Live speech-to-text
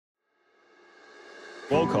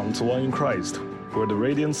Welcome to One in Christ, where the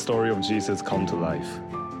radiant story of Jesus come to life.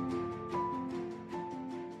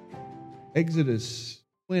 Exodus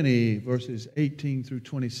 20, verses 18 through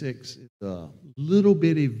 26 is a little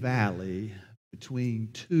bitty valley between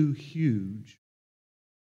two huge.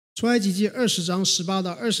 出埃及记20章18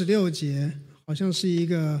到26节，好像是一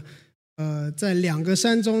个在两个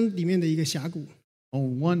山中里面的一个峡谷。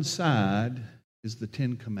On one side is the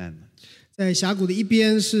Ten Commandments. 在峡谷的一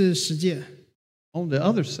边是十诫， On the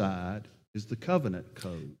other side is the covenant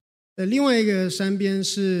code. 在另外一个山边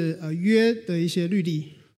是约的一些律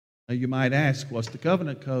例。Now you might ask, what's the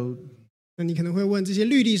covenant code? 那你可能会问，这些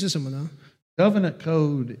律例是什么呢？ Covenant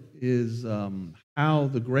code is how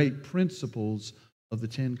the great principles of the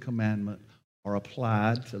Ten Commandments are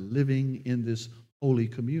applied to living in this holy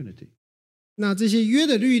community. 那这些约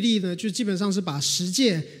的律例呢，就基本上是把十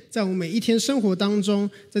诫在我们每一天生活当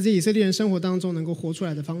中，在这以色列人生活当中能够活出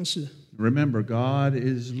来的方式。Remember, God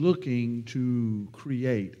is looking to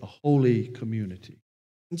create a holy community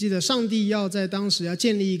你记得，上帝要在当时要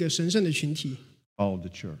建立一个神圣的群体， called the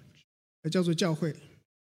church. 叫做教会。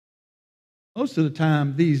 Most of the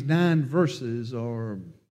time, these 9 verses are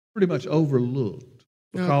pretty much overlooked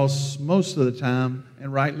because most of the time,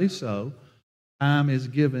 and rightly so, time is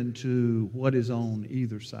given to what is on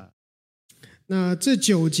either side. 那这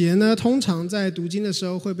9节呢，通常在读经的时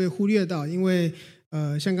候会被忽略到，因为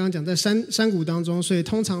像刚刚讲在山谷当中，所以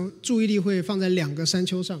通常注意力会放在两个山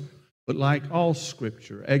丘上。But like all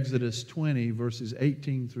Scripture, Exodus 20, verses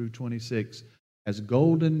 18 through 26, has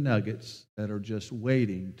golden nuggets that are just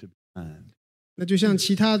waiting to be mined. 那就像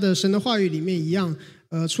其他的神的话语里面一样，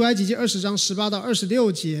出埃及记20章18到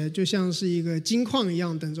26节，就像是一个金矿一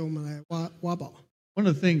样，等着我们来挖宝。One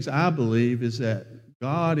of the things I believe is that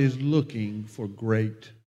God is looking for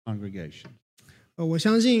great congregations. 我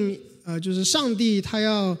相信，就是上帝他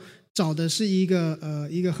要找的是一个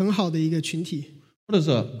很好的一个群体。What does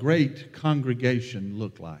a great congregation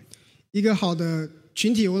look like? 一个好的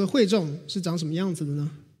群体或者会众是长什么样子的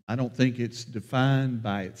呢？ I don't think it's defined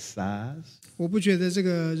by its size. 我不觉得这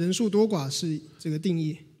个人数多寡是这个定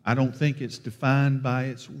义。I don't think it's defined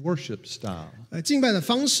by its worship style. 敬拜的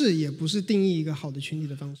方式也不是定义一个好的群体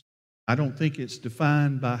的方式。I don't think it's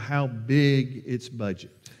defined by how big its budget.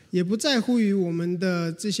 也不在乎于我们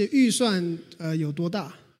的这些预算有多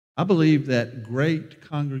大。I believe that great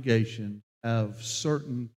congregations have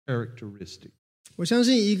certain characteristics. 我相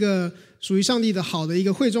信一个属于上帝的好的一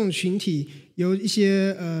个会众群体，有一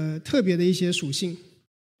些特别的一些属性。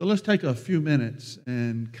So let's take a few minutes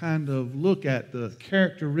and kind of look at the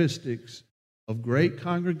characteristics of great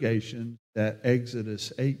congregations that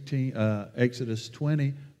Exodus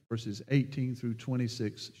 20, verses 18 through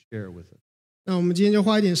 26 share with us. 那我们今天就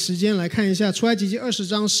花一点时间来看一下出埃及记20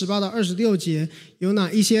章18到26节有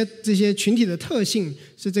哪一些这些群体的特性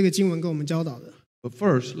是这个经文跟我们教导的。But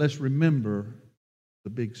first, let's remember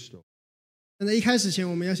the big story. 但在一开始前，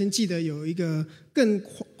我们要先记得有一个更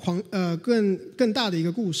大的一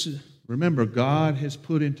个故事。 Remember, God has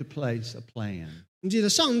put into place a plan. 你记得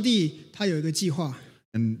上帝他有一个计划，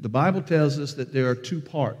 And the Bible tells us that there are 2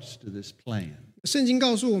 parts to this plan. 圣经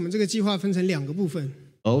告诉我们这个计划分成2个部分。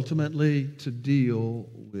 Ultimately, to deal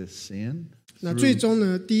with sin. 那最终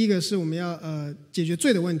呢，第一个是我们要解决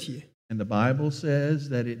罪的问题。 And the Bible says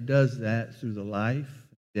that it does that through the life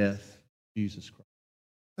and death of Jesus Christ.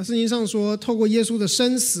 那圣经上说，透过耶稣的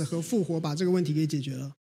生死和复活，把这个问题给解决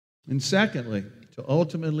了。 And secondly, to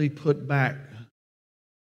ultimately put back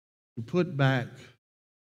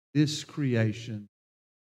this creation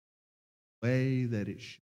the way that it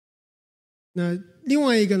should. 那另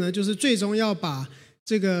外一个呢，就是最终要把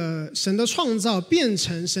这个神的创造变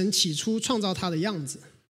成神起初创造它的样子。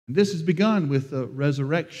 And this has begun with the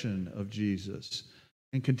resurrection of Jesus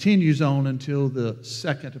and continues on until the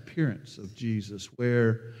second appearance of Jesus,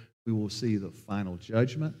 where we will see the final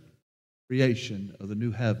judgment, creation of the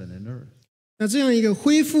new heaven and earth. 那这样一个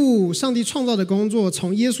恢复上帝创造的工作，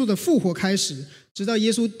从耶稣的复活开始，直到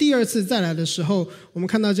耶稣第2次再来的时候，我们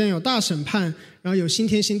看到将有大审判，然后有新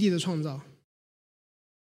天新地的创造。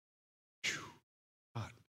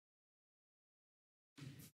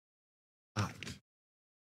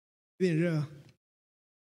有点热。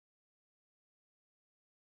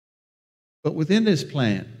 But within this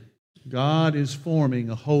plan, God is forming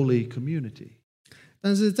a holy community.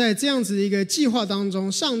 但是在这样子的一个计划当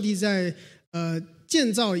中，上帝在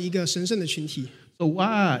建造一个神圣的群体。 So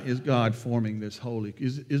why is God forming this holy?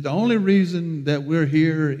 Is the only reason that we're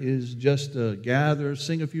here is just to gather,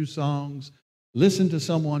 sing a few songs, listen to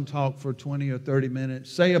someone talk for 20 or 30 minutes,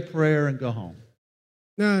 say a prayer and go home?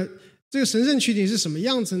 那这个神圣群体是什么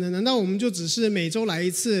样子呢？难道我们就只是每周来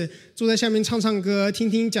一次，坐在下面唱唱歌、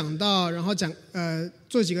听听讲道，然后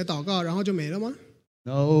做几个祷告，然后就没了吗？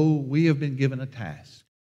 No, we have been given a task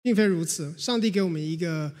并非如此，上帝给我们一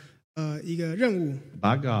个任务，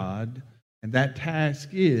 by God, and that task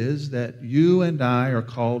is that you and I are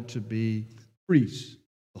called to be priests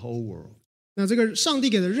of the whole world. 那这个上帝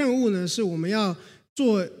给的任务呢，是我们要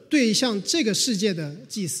做对向这个世界的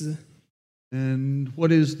祭司。And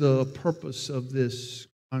what is the purpose of this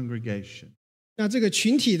congregation? 那这个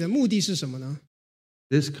群体的目的是什么呢？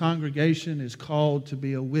 This congregation is called to be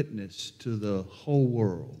a witness to the whole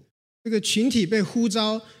world, 这个群体被呼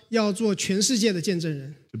召要做全世界的见证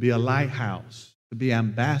人， to be a lighthouse, to be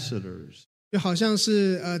ambassadors, 就好像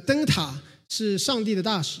是灯塔，是上帝的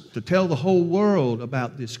大使， to tell the whole world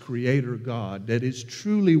about this Creator God that is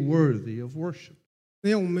truly worthy of worship. 因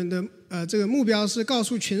为我们的这个目标是告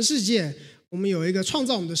诉全世界，我们有一个创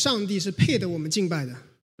造我们的上帝是配得我们敬拜的。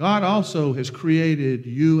 God also has created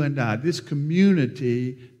you and I, this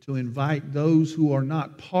community, to invite those who are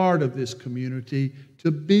not part of this community to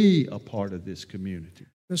be a part of this community.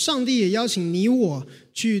 那上帝也邀请你我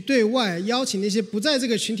去对外邀请那些不在这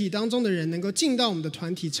个群体当中的人，能够进到我们的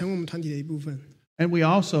团体，成为我们团体的一部分。 And we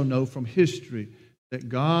also know from history that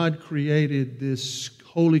God created this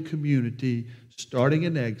holy community starting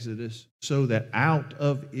in Exodus so that out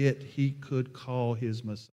of it he could call his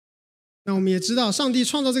Messiah. 那我们也知道，上帝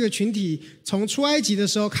创造这个群体从出埃及的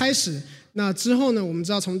时候开始，那之后呢，我们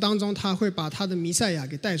知道从当中他会把他的弥赛亚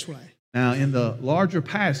给带出来。 Now, in the larger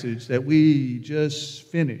passage that we just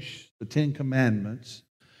finished, the Ten Commandments,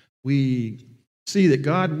 we see that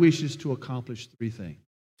God wishes to accomplish three things.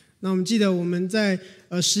 那我们记得我们在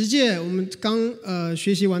十诫，我们刚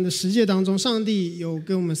学习完的十诫当中，上帝有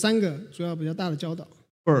给我们三个主要比较大的教导。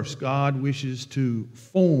 First, God wishes to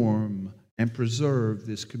form and preserve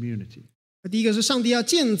this community. 第一个是上帝要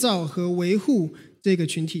建造和维护这个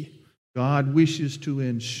群体。 God wishes to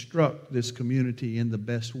instruct this community in the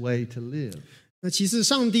best way to live. 那其次，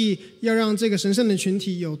上帝要让这个神圣的群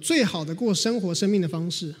体有最好的过生活、生命的方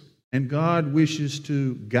式。 And God wishes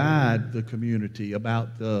to guide the community about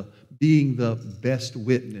being the best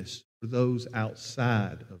witness for those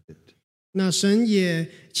outside of it. 那神也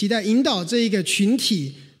期待引导这一个群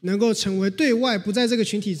体能够成为对外不在这个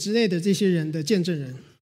群体之内的这些人的见证人。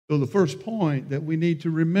 So the first point that we need to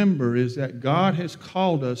remember is that God has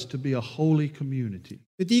called us to be a holy community.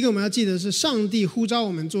 所以第一个我们要记得是上帝呼召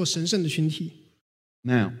我们做神圣的群体。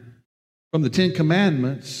 Now, from the Ten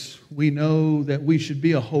Commandments, we know that we should be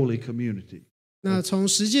a holy community. 那从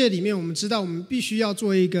十诫里面，我们知道我们必须要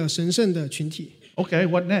做一个神圣的群体。 Okay,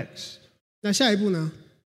 what next? 那下一步呢？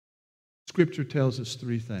 Scripture tells us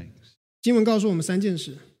three things. 经文告诉我们三件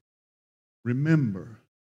事。 Remember,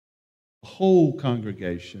 the whole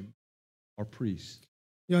congregation are priests.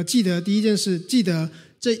 要记得第一件事，记得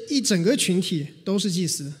这一整个群体都是祭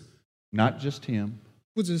司， Not just him,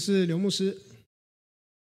 不只是刘牧师，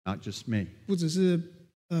 not just me. 不只是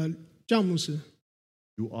John牧师，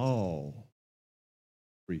 You all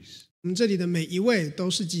priests. 我们这里的每一位都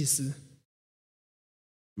是祭司，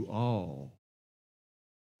 You all.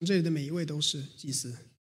 我们这里的每一位都是祭司。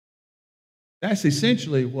 That's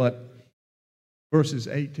essentially what verses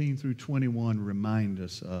 18 through 21 remind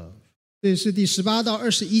us of. 这是第18到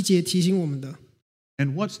21节提醒我们的。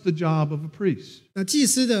 And what's the job of a priest? 那祭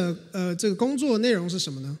司的这个工作内容是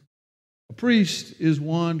什么呢？ A priest is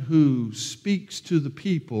one who speaks to the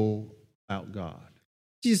people about God.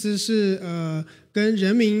 祭司是跟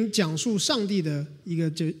人民讲述上帝的一个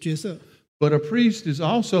角色。 But a priest is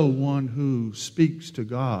also one who speaks to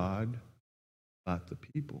God about the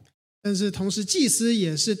people. 但是同时，祭司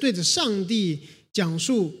也是对着上帝讲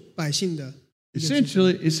述百姓的。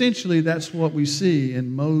 Essentially, that's what we see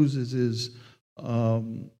in Moses'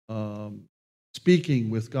 speaking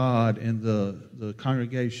with God and the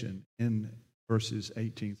congregation in verses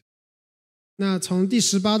 18. 那从第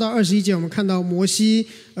18到21节，我们看到摩西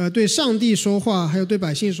对上帝说话，还有对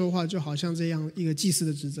百姓说话，就好像这样一个祭司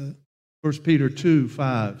的职责。 1 Peter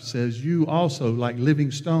 2:5 says, "You also, like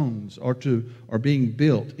living stones, are being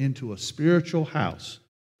built into a spiritual house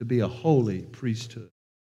to be a holy priesthood."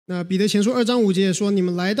 那彼得前书2章5节也说：“你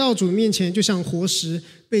们来到主面前，就像活石，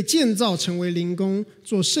被建造成为灵宫，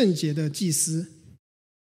做圣洁的祭司。”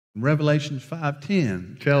 Revelation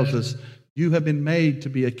 5:10 tells us, "You have been made to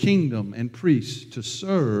be a kingdom and priests to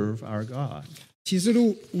serve our God." 启示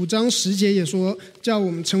录5章10节也说：“叫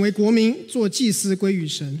我们成为国民，做祭司归于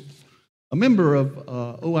神。” A member of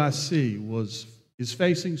OIC is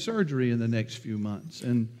facing surgery in the next few months,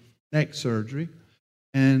 and neck surgery,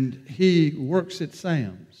 and he works at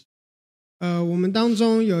Sam's. 我们当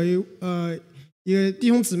中有一个弟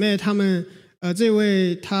兄姊妹，他们这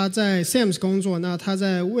位他在 Sam's 工作，那他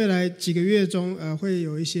在未来几个月中会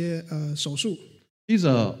有一些手术。He's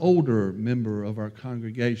an older member of our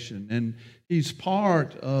congregation, and he's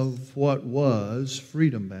part of what was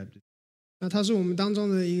Freedom Baptist. 那他是我们当中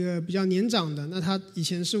的一个比较年长的，那他以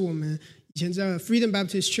前是我们以前在 Freedom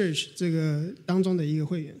Baptist Church 这个当中的一个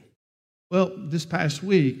会员。Well, this past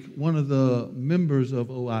week, one of the members of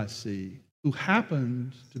OIC, who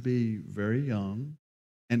happened to be very young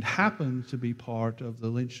and happened to be part of the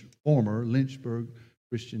former Lynchburg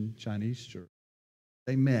Christian Chinese Church,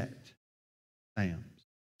 they met Sam's.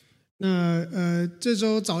 那这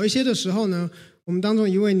周早一些的时候呢，我们当中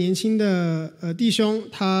一位年轻的弟兄，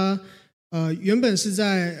他原本是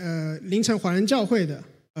在凌晨华人教会的，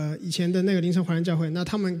以前的那个凌晨华人教会，那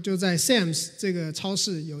他们就在 Sam's 这个超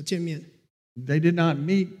市有见面。They did not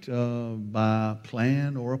meet by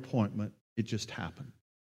plan or appointment. It just happened.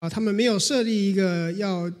 他们没有设立一个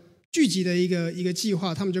要聚集的一个计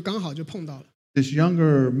划，他们就刚好就碰到了。This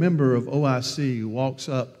younger member of OIC walks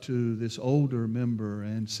up to this older member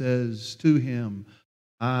and says to him,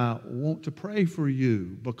 I want to pray for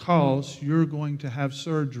you because you're going to have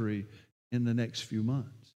surgery in the next few months.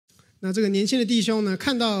 那这个年轻的弟兄呢，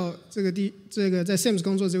看到这个在 Sam's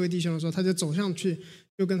工作这位弟兄的时候，他就走上去，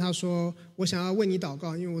就跟他说：“我想要为你祷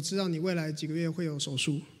告，因为我知道你未来几个月会有手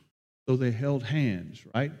术。” So they held hands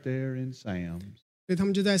right there in Sam's. 所以他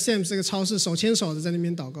们就在 Sam's 这个超市手牵手的在那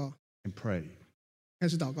边祷告 And prayed. 开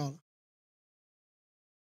始祷告了。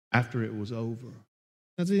After it was over,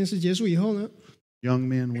 那这件事结束以后呢， young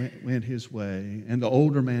man went his way, and the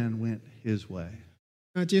older man went his way.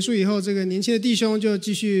 那结束以后，这个年轻的弟兄就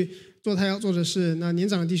继续做他要做的事，那年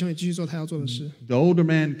长的弟兄也继续做他要做的事。The older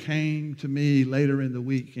man came to me later in the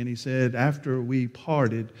week, and he said, after we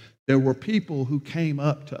parted, there were people who came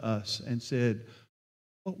up to us and said,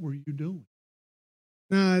 What were you doing?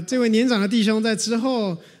 那这位年长的弟兄在之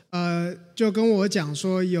后，就跟我讲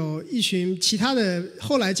说，有一群其他的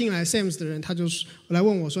后来进来 Sam's 的人，他就来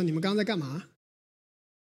问我说：“你们刚刚在干嘛？”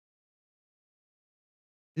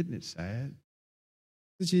 Isn't it sad?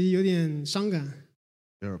 这其实有点伤感。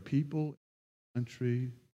There are people in the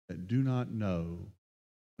country that do not know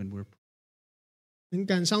when we're. 很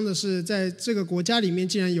感伤的是，在这个国家里面，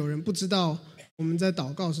竟然有人不知道我们在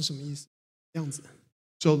祷告是什么意思样子。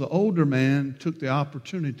So the older man took the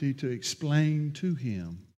opportunity to explain to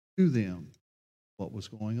them, what was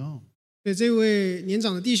going on. 所以这位年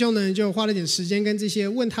长的弟兄呢，就花了点时间跟这些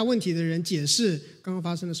问他问题的人解释刚刚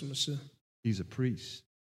发生了什么事。He's a priest.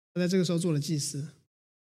 他在这个时候做了祭司。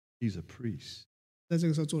He's a priest. 在这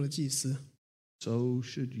个时候做了祭司。So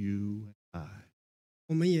should you and I.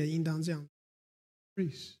 我们也应当这样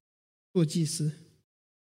Priest. 做祭司。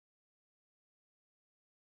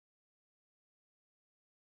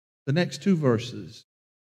The next two verses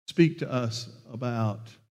speak to us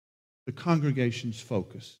about the congregation's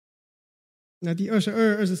focus. 那第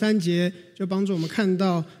22、23节就帮助我们看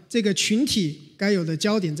到这个群体该有的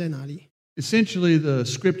焦点在哪里。Essentially, the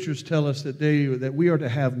scriptures tell us that we are to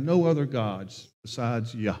have no other gods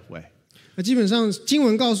besides Yahweh. 那基本上经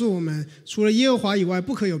文告诉我们，除了耶和华以外，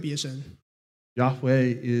不可有别神。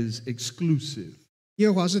Yahweh is exclusive. 耶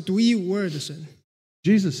和华是独一无二的神。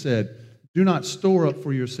Jesus said, Do not store up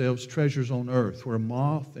for yourselves treasures on earth where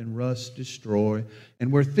moth and rust destroy and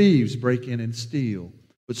where thieves break in and steal.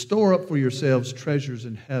 But store up for yourselves treasures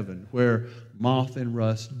in heaven where moth and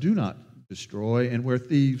rust do not destroy and where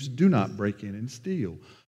thieves do not break in and steal.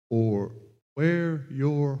 For where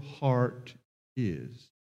your heart is,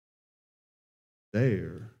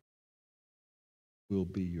 there will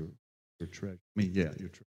be your treasure. Your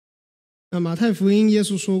treasure. 那马太福音耶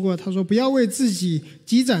稣说过，他说：“不要为自己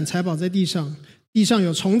积攒财宝在地上，地上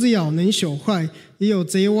有虫子咬，能朽坏；也有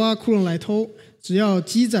贼挖窟窿来偷。只要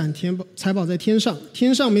积攒财宝在天上，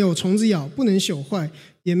天上没有虫子咬，不能朽坏，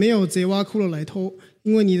也没有贼挖窟窿来偷。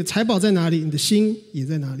因为你的财宝在哪里，你的心也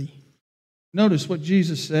在哪里。” Notice what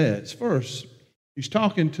Jesus says. First, he's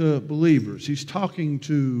talking to believers. He's talking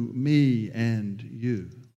to me and you.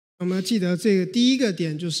 我们要记得这个第一个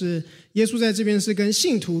点，就是耶稣在这边是跟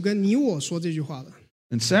信徒、跟你我说这句话的。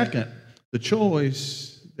And second, the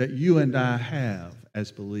choice that you and I have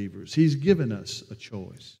as believers. He's given us a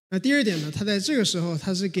choice. 那第二点呢，他在这个时候，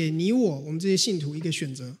他是给你我们这些信徒一个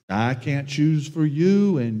选择。I can't choose for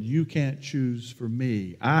you, and you can't choose for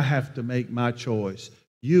me. I have to make my choice.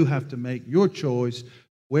 You have to make your choice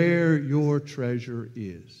where your treasure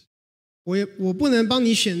is. 我不能帮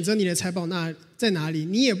你选择你的财宝在哪里，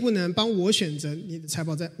你也不能帮我选择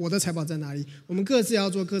我的财宝在哪里。我们各自要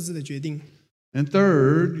做各自的决定。And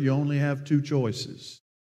third, you only have two choices.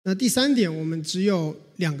 那第三点，我们只有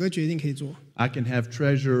2个决定可以做。I can have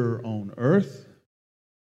treasure on earth,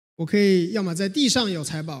 我可以要么在地上有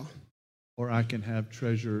财宝， or I can have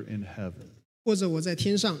treasure in heaven. 或者我在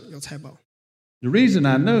天上有财宝。The reason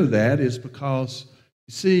I know that is because,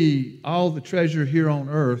 you see, all the treasure here on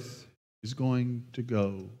earth is going to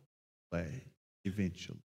go away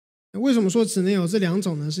eventually. 那为什么说只能有这2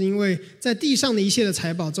种呢？是因为在地上的一切的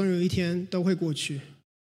财宝，终有一天都会过去。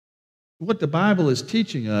What the Bible is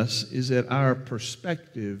teaching us is that our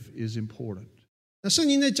perspective is important. 那圣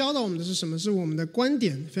经在教导我们的是什么？是我们的观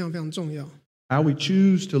点非常非常重要。How we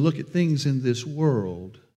choose to look at things in this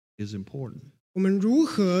world is important. 我们如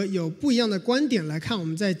何有不一样的观点来看我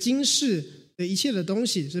们在今世的一切的东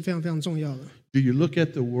西是非常非常重要的。Do you look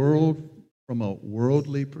at the world from a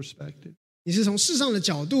worldly perspective? 你是从世上的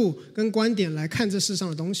角度跟观点来看这世上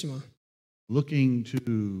的东西吗？ Looking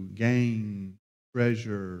to gain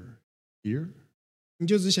treasure here? 你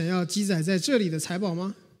就只想要积攒在这里的财宝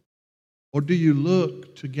吗？ Or do you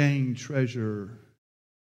look to gain treasure?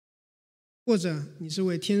 或者你是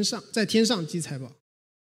为在天上积财宝？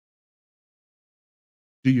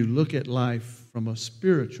 Do you look at life from a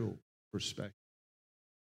spiritual perspective?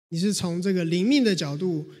 你是从这个灵命的角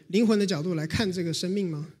度、灵魂的角度来看这个生命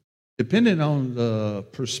吗？ Depending on the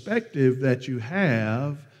perspective that you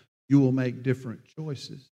have, you will make different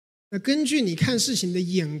choices. 那根据你看事情的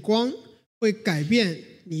眼光，会改变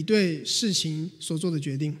你对事情所做的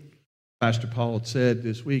决定。Pastor Paul said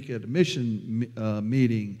this week at a mission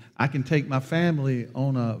meeting, I can take my family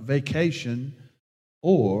on a vacation,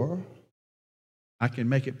 or I can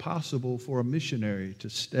make it possible for a missionary to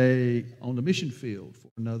stay on the mission field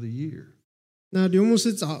for another year. 那刘牧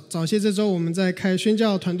师早些这周我们在开宣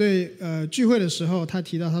教团队聚会的时候，他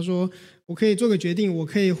提到他说，我可以做个决定，我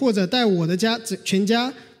可以或者带我的全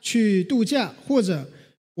家去度假，或者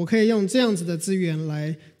我可以用这样子的资源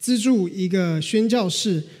来资助一个宣教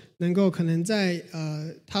士，能够可能在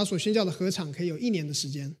他所宣教的合场可以有1年的时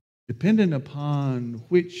间。Depending upon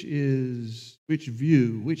which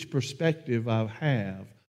view, which perspective I have,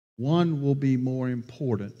 one will be more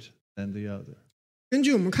important than the other. 根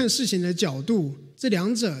据我们看事情的角度，这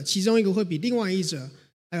2者其中一个会比另外一者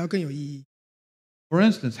还要更有意义。For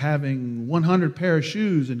instance, having 100 pair of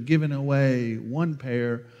shoes and giving away 1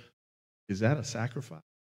 pair, is that a sacrifice?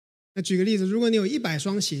 那举个例子，如果你有100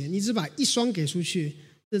双鞋，你只把1双给出去，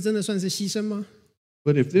这真的算是牺牲吗？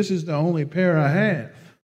 But if this is the only pair I have,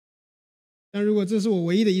 但如果这是我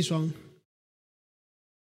唯一的1双，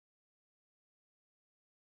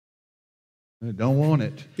 I don't want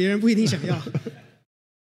it. 别人不一定想要。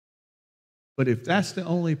But if that's the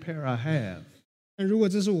only pair I have, 但如果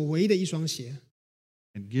这是我唯一的1双鞋，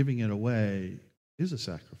 and giving it away is a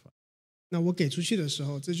sacrifice. 那我给出去的时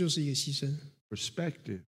候，这就是一个牺牲。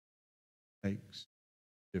 Perspective makes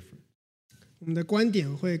difference. 我们的观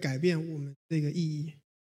点会改变我们这个意义。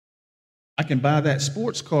I can buy that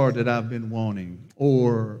sports car that I've been wanting,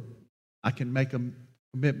 or I can make a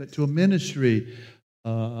commitment to a ministry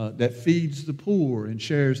that feeds the poor and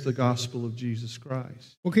shares the gospel of Jesus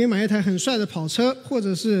Christ. 我可以买一台很帅的跑车，或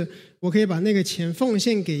者是我可以把那个钱奉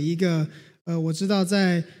献给一个我知道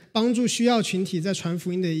在帮助需要群体在传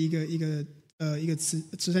福音的一个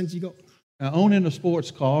慈善机构。Now, owning a sports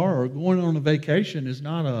car or going on a vacation is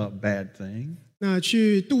not a bad thing. 那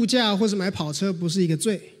去度假或是买跑车不是一个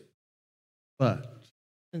罪， But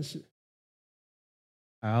但是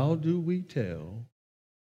how do we tell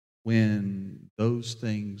when those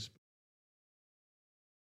things?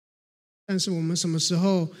 但是我们什么时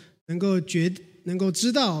候能够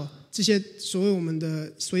知道这些所谓我们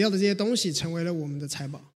的所要的这些东西成为了我们的财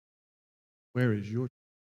宝？ Where is your?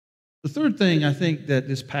 The third thing I think that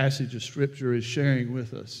this passage of Scripture is sharing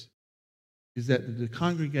with us is that the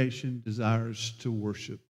congregation desires to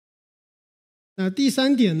worship. 那第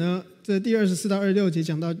3点呢，这第24到26节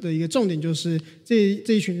讲到的一个重点就是这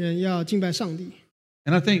一群人要敬拜上帝。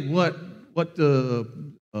 And I think what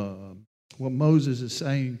Moses is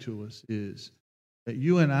saying to us is that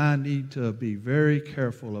you and I need to be very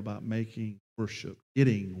careful about getting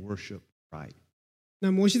worship right.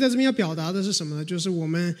 那摩西在这边要表达的是什么呢？就是我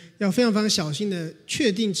们要非常非常小心的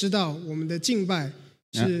确定知道我们的敬拜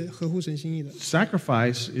是合乎神心意的。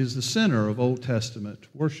 Sacrifice is the center of Old Testament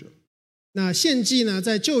worship. 那献祭呢，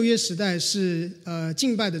在旧约时代是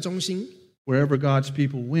敬拜的中心。 Wherever God's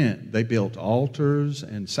people went, they built altars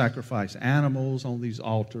and sacrificed animals on these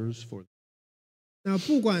altars for. 那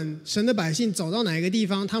不管神的百姓走到哪一个地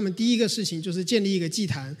方，他们第一个事情就是建立一个祭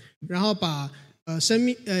坛，然后把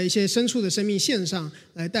一些牲畜的生命献上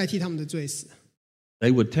来代替他们的罪死。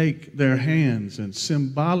 They would take their hands and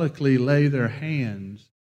symbolically lay their hands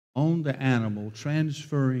on the animal,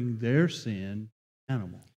 transferring their sin to the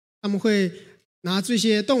animal. 他们会拿这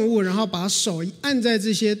些动物，然后把手按在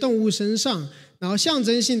这些动物身上，然后象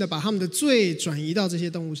征性的把他们的罪转移到这些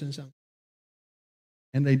动物身上。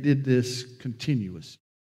And they did this continuously.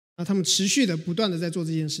 那他们持续的、不断的在做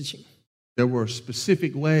这件事情。There were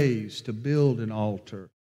specific ways to build an altar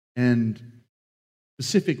and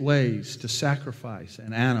specific ways to sacrifice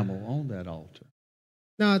an animal on that altar.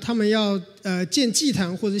 那他们要建祭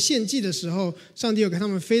坛或者献祭的时候，上帝有给他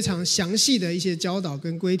们非常详细的一些教导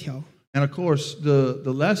跟规条。And of course,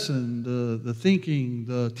 the lesson, the thinking,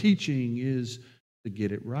 the teaching is to get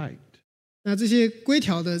it right. 那这些规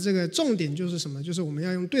条的这个重点就是什么？就是我们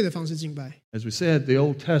要用对的方式敬拜。As we said, the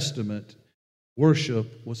Old Testament worship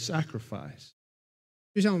was sacrifice.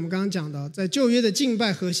 就像我们刚刚讲的，在旧约的敬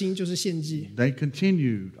拜核心就是献祭。They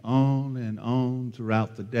continued on and on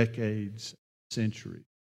throughout the decades, centuries.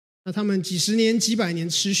 那他们几十年、几百年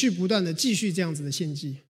持续不断的继续这样子的献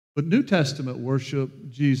祭。But New Testament worship,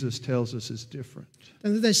 Jesus tells us, is different.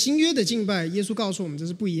 但是在新约的敬拜，耶稣告诉我们这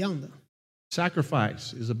是不一样的。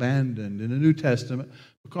Sacrifice is abandoned in the New Testament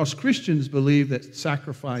because Christians believe that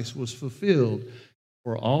sacrifice was fulfilled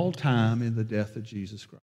for all time in the death of Jesus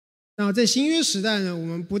Christ. 那在新约时代呢，我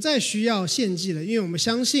们不再需要献祭了，因为我们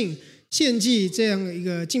相信献祭这样一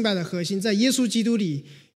个敬拜的核心，在耶稣基督里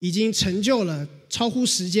已经成就了超乎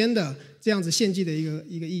时间的这样子献祭的一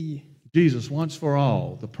个意义。Jesus, once for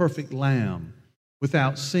all, the perfect Lamb,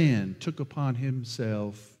 without sin, took upon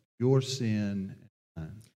himself your sin and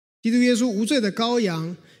mine. 基督耶稣无罪的羔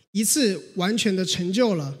羊，一次完全的成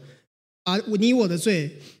就了，把你我的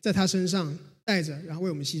罪在他身上带着，然后为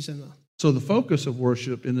我们牺牲了。So the focus of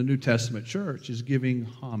worship in the New Testament church is giving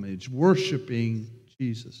homage, worshiping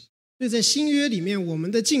Jesus. 所以在新约里面，我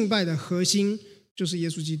们的敬拜的核心就是耶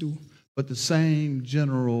稣基督。But the same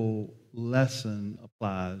general lesson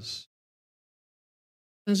applies.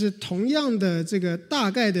 但是同样的这个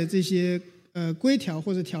大概的这些规条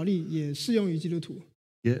或者条例也适用于基督徒。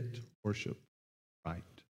Get worship right.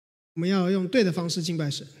 我们要用对的方式敬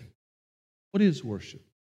拜神。What is worship?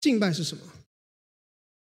 敬拜是什么？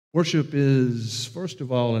 Worship is, first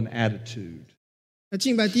of all, an attitude. 那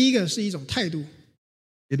敬拜第一个是一种态度，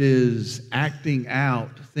 It is acting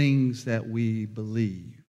out things that we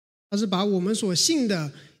believe. 它是把我们所信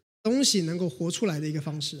的东西能够活出来的一个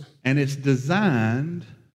方式。And it's designed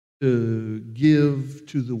to give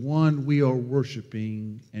to the one we are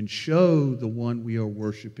worshiping and show the one we are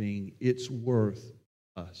worshiping it's worth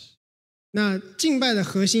us. 那敬拜的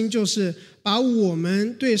核心就是把我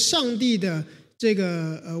们对上帝的这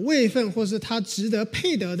个位分，或是他值得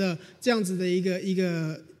配得的这样子的一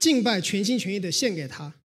个敬拜，全心全意的献给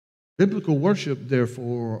他。Biblical worship,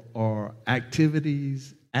 therefore, are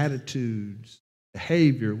activities, attitudes,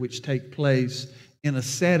 behavior which take place in a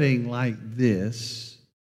setting like this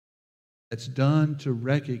that's done to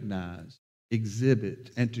recognize, exhibit,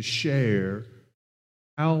 and to share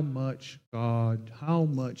how much God, how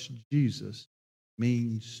much Jesus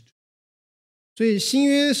means to. 所以新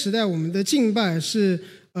约时代我们的敬拜是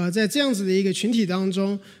在这样子的一个群体当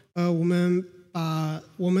中，我们把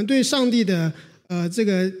我们对上帝的这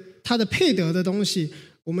个他的配得的东西，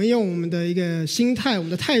我们用我们的一个心态、我们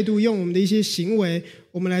的态度，用我们的一些行为，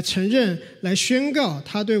我们来承认、来宣告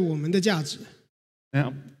他对我们的价值。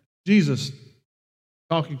Now, Jesus,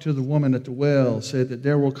 talking to the woman at the well, said that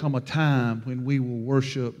there will come a time when we will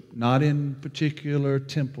worship not in particular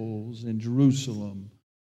temples in Jerusalem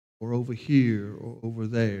or over here or over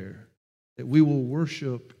there, that we will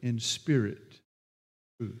worship in spirit,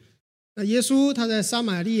 truth. 那耶稣他在撒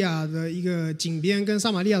玛利亚的一个井边跟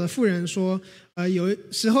撒玛利亚的妇人说，有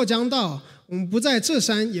时候将到，我们不在这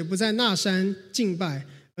山也不在那山敬拜，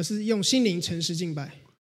而是用心灵诚实敬拜。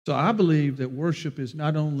So I believe that worship is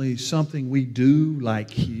not only something we do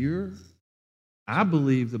like here. I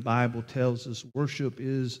believe the Bible tells us worship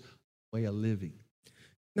is a way of living.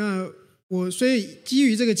 那所以基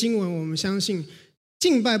于这个经文，我们相信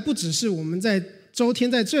敬拜不只是我们在周天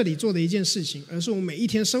在这里做的一件事情，而是我们每一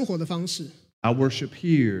天生活的方式。I worship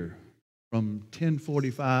here from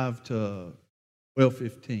 10:45 to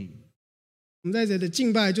 12:15. 我们在这里的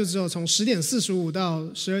敬拜就只有从10:45到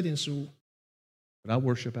12:15。But I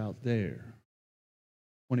worship out there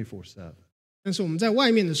 24/7. 但是我们在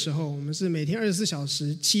外面的时候，我们是每天24小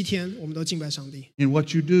时7天，我们都敬拜上帝。In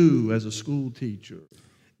what you do as a school teacher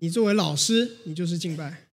你作为老师，你就是敬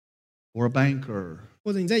拜； or a banker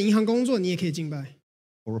或者你在银行工作，你也可以敬拜；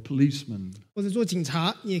 or a policeman 或者做警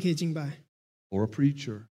察，你也可以敬拜； or a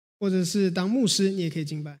preacher. 或者是当牧师，你也可以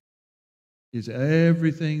敬拜。Is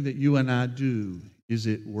everything that you and I do, is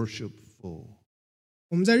it worshipful?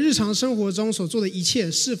 我们在日常生活中所做的一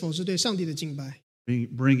切是否是对上帝的敬拜，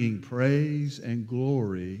 bringing praise and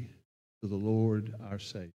glory to the Lord our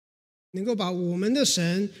Savior. 能够把我们的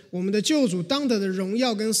神、我们的救主当得的荣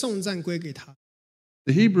耀跟颂赞归给他。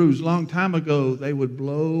The Hebrews, long time ago, they would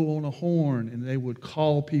blow on a horn and they would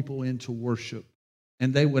call people into worship.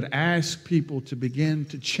 And they would ask people to begin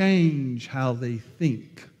to change how they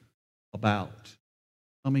think about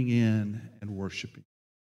coming in and worshiping.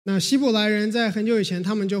 那希伯来人在很久以前，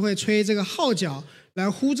他们就会吹这个号角，来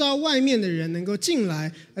呼召外面的人能够进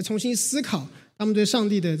来，来重新思考他们对上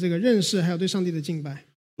帝的这个认识，还有对上帝的敬拜。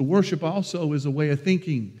The worship also is a way of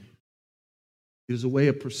thinking. It is a way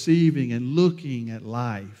of perceiving and looking at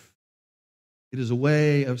life. It is a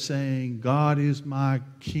way of saying, God is my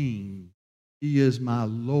King. He is my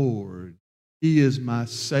Lord. He is my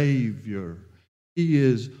Savior. He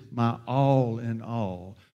is my all in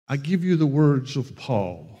all. I give you the words of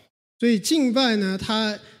Paul. 所以敬拜呢，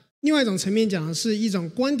它另外一种层面讲的是一种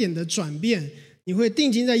观点的转变，你会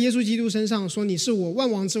定睛在耶稣基督身上，说你是我万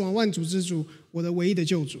王之王、万主之主，我的唯一的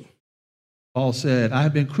救主。Paul said, I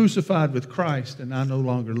have been crucified with Christ, and I no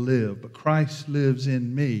longer live, but Christ lives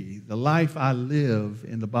in me. The life I live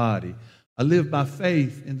in the body, I live by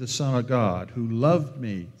faith in the Son of God, who loved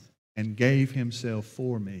me and gave himself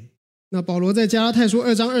for me. 那保罗在加拉太书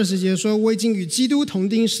2章20节说：“我已经与基督同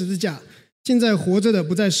钉十字架，现在活着的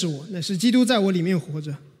不再是我，乃是基督在我里面活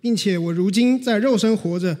着，并且我如今在肉身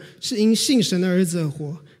活着，是因信神的儿子而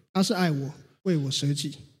活。他是爱我，为我舍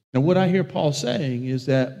己。” Now, what I hear Paul saying is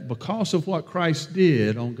that because of what Christ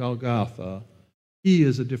did on Golgotha, he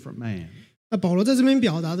is a different man. 那保罗在这边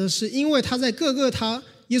表达的是，因为他在各个他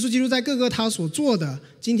耶稣基督在各个他所做的，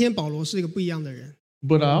今天保罗是一个不一样的人。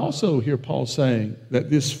But I also hear Paul saying that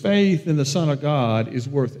this faith in the Son of God is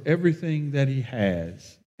worth everything that he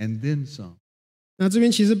has, and then some. 那这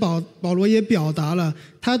边其实保罗也表达了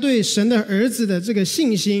他对神的儿子的这个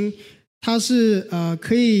信心，他是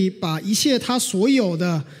可以把一切他所有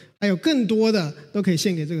的，还有更多的，都可以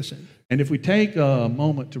献给这个神。And if we take a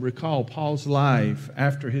moment to recall Paul's life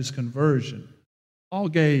after his conversion, Paul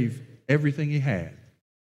gave everything he had.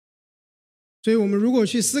 所以我们如果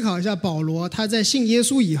去思考一下保罗他在信耶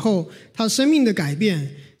稣以后，他生命的改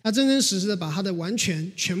变，他真真实实的把他的完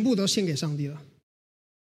全全部都献给上帝了。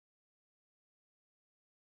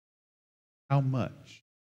How much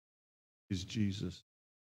is Jesus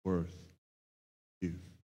worth you?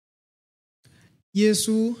 耶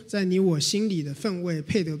稣在你我心里的分位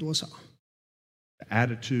配得多少？ The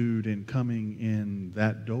attitude in coming in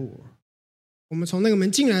that door 我们从那个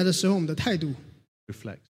门进来的时候，我们的态度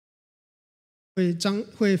reflects.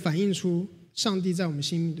 会反映出上帝在我们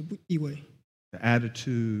心里的地位。 The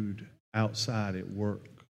attitude outside at work,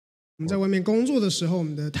 我们在外面工作的时候，我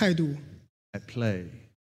们的态度； at play,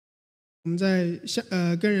 我们在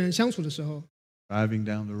跟人相处的时候， driving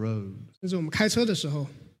down the road, 甚至我们开车的时候、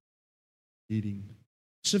 eating,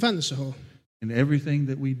 吃饭的时候， and everything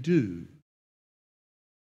that we do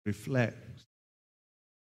reflects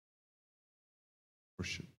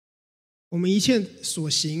worship. 我们一切所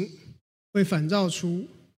行会反照出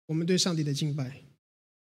我们对上帝的敬拜。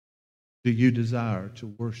 Do you desire to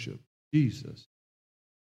worship Jesus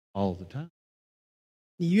all the time?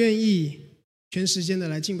 你愿意全时间的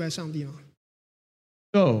来敬拜上帝吗？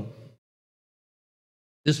 So,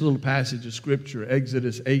 this little passage of Scripture,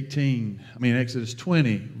 Exodus 20,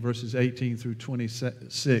 verses 18 through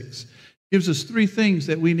 26, gives us three things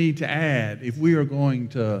that we need to add if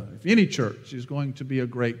any church is going to be a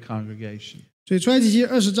great congregation. 所以出埃及记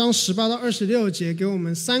20章18到26节给我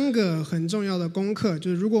们3个很重要的功课，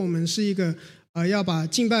就是如果我们是一个要把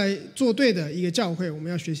敬拜做对的一个教会，我们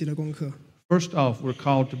要学习的功课。 First off, we're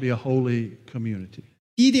called to be a holy community.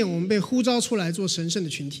 第一点，我们被呼召出来做神圣的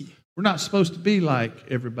群体。 We're not supposed to be like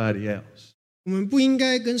everybody else. 我们不应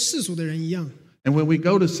该跟世俗的人一样。 And when we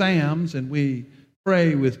go to Sam's and we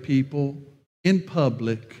pray with people in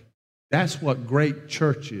public, that's what great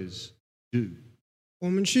churches do. 我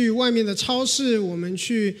们去外面的超市，我们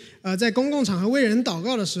去在公共场合为人祷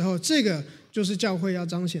告的时候，这个就是教会要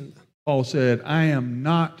彰显的。 Paul said, I am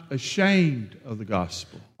not ashamed of the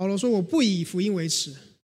gospel. 保罗说：“我不以福音为耻，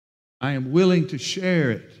 I am willing to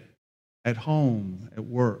share it at home, at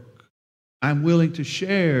work. I'm willing to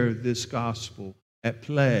share this gospel at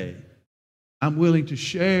play. I'm willing to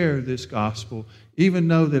share this gospel even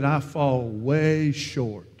though that I fall way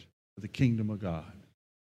short of the kingdom of God.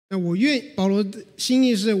 那保罗的心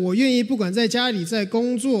意是我愿意，不管在家里、在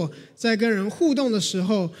工作、在跟人互动的时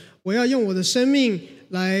候，我要用我的生命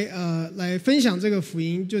来分享这个福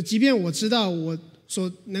音。就即便我知道我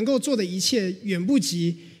所能够做的一切远不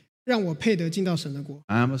及让我配得进到神的国。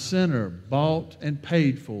 I'm a sinner bought and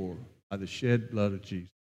paid for by the shed blood of Jesus.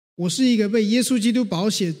 我是一个被耶稣基督宝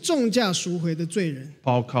血重价赎回的罪人。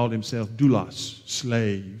 Paul called himself doulos,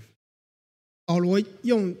 slave. 保罗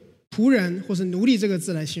用仆人或是奴隶这个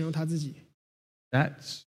字来形容他自己。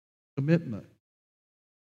 That's commitment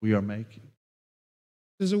we are making.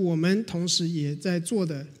 这是我们同时也在做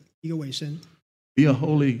的一个委身， Be a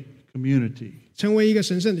holy community. 成为一个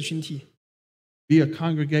神圣的群体， Be a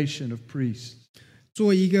congregation of priests.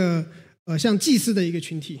 做一个像祭司的一个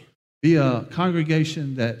群体， Be a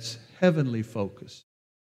congregation that's heavenly focused.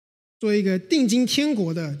 做一个定睛天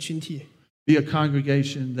国的群体， Be a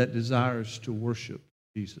congregation that desires to worship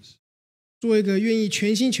Jesus. 做一个愿意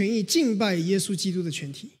全心全意敬拜耶稣基督的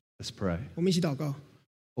群体。 Let's pray. 我们一起祷告。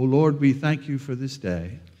 Oh Lord, we thank you for this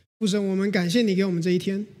day. 父神，我们感谢你给我们这一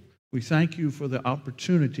天， We thank you for the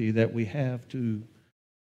opportunity that we have to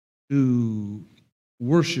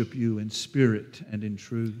worship you in spirit and in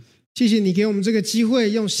truth. 谢谢你给我们这个机会，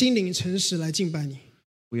用心灵诚实来敬拜你。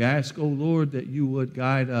 We ask, O Lord, that you would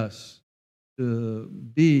guide us to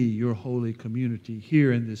be your holy community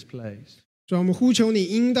here in this place. 主啊，我们呼求你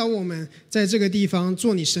引导我们在这个地方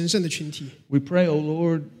做你神圣的群体。 We pray, O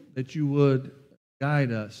Lord, that you would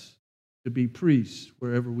guide us to be priests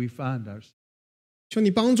wherever we find ourselves. 求你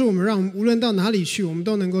帮助我们，让我们无论到哪里去，我们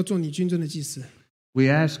都能够做你君尊的祭司。 We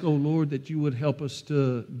ask, O Lord, that you would help us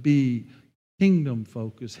to be kingdom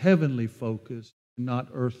focused, heavenly focused, not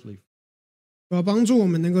earthly. 主要帮助我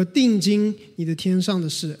们能够定睛你的天上的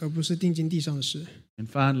事，而不是定睛地上的事。 And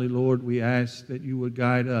finally, Lord, we ask that you would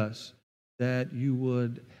guide us, that you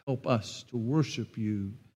would help us to worship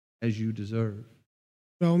you as you deserve.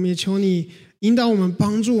 主要我们也求你引导我们，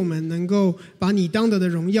帮助我们能够把你当得的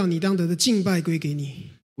荣耀、你当得的敬拜归给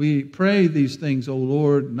你。 We pray these things, O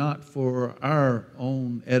Lord, not for our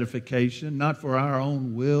own edification, not for our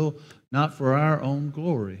own will, not for our own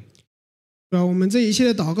glory. 主要我们这一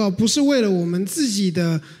切的祷告，不是为了我们自己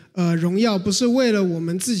的荣耀，不是为了我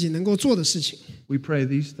们自己能够做的事情。 We pray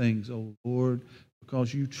these things, O Lord,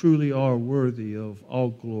 because you truly are worthy of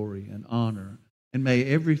all glory and honor. And may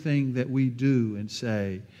everything that we do and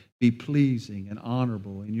say be pleasing and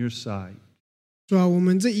honorable in your sight. 主啊，我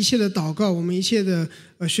们这一切的祷告，我们一切的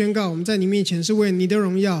宣告，我们在你面前是为了你的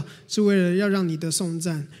荣耀，是为了要让你的颂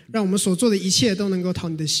赞，让我们所做的一切都能够讨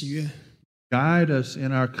你的喜悦。 Guide us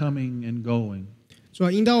in our coming and going. 主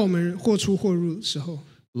啊，引导我们或出或入的时候，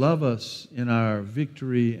 Love us in our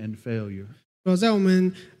victory and failure. 主啊，在我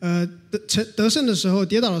们得胜的时候、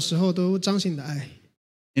跌倒的时候，都彰显你的爱。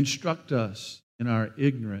 Instruct us in our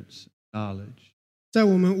ignorance and knowledge. 在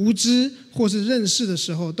我们无知或是认识的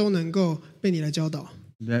时候，都能够被你来教导。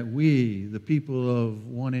 That we, the people of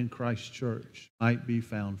One in Christ Church, might be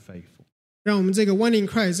found faithful. 让我们这个 One in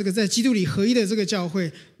Christ 这个在基督里合一的这个教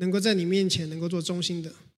会，能够在你面前能够做忠心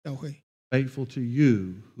的教会， Faithful to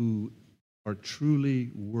you who are truly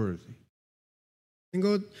worthy. 能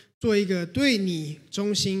够做一个对你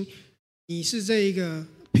忠心，你是这一个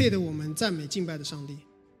配得我们赞美敬拜的上帝。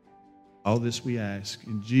 All this we ask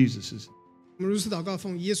in Jesus' name. 我们如此祷告，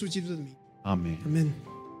奉耶稣基督的名， Amen. 阿门。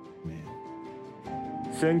 Amen.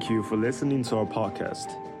 Thank you for listening to our podcast.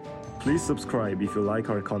 Please subscribe if you like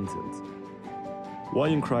our content.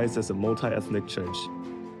 One in Christ is a multi-ethnic church.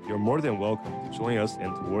 You're more than welcome to join us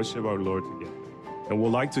and to worship our Lord together. And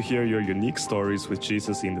we'd like to hear your unique stories with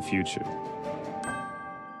Jesus in the future.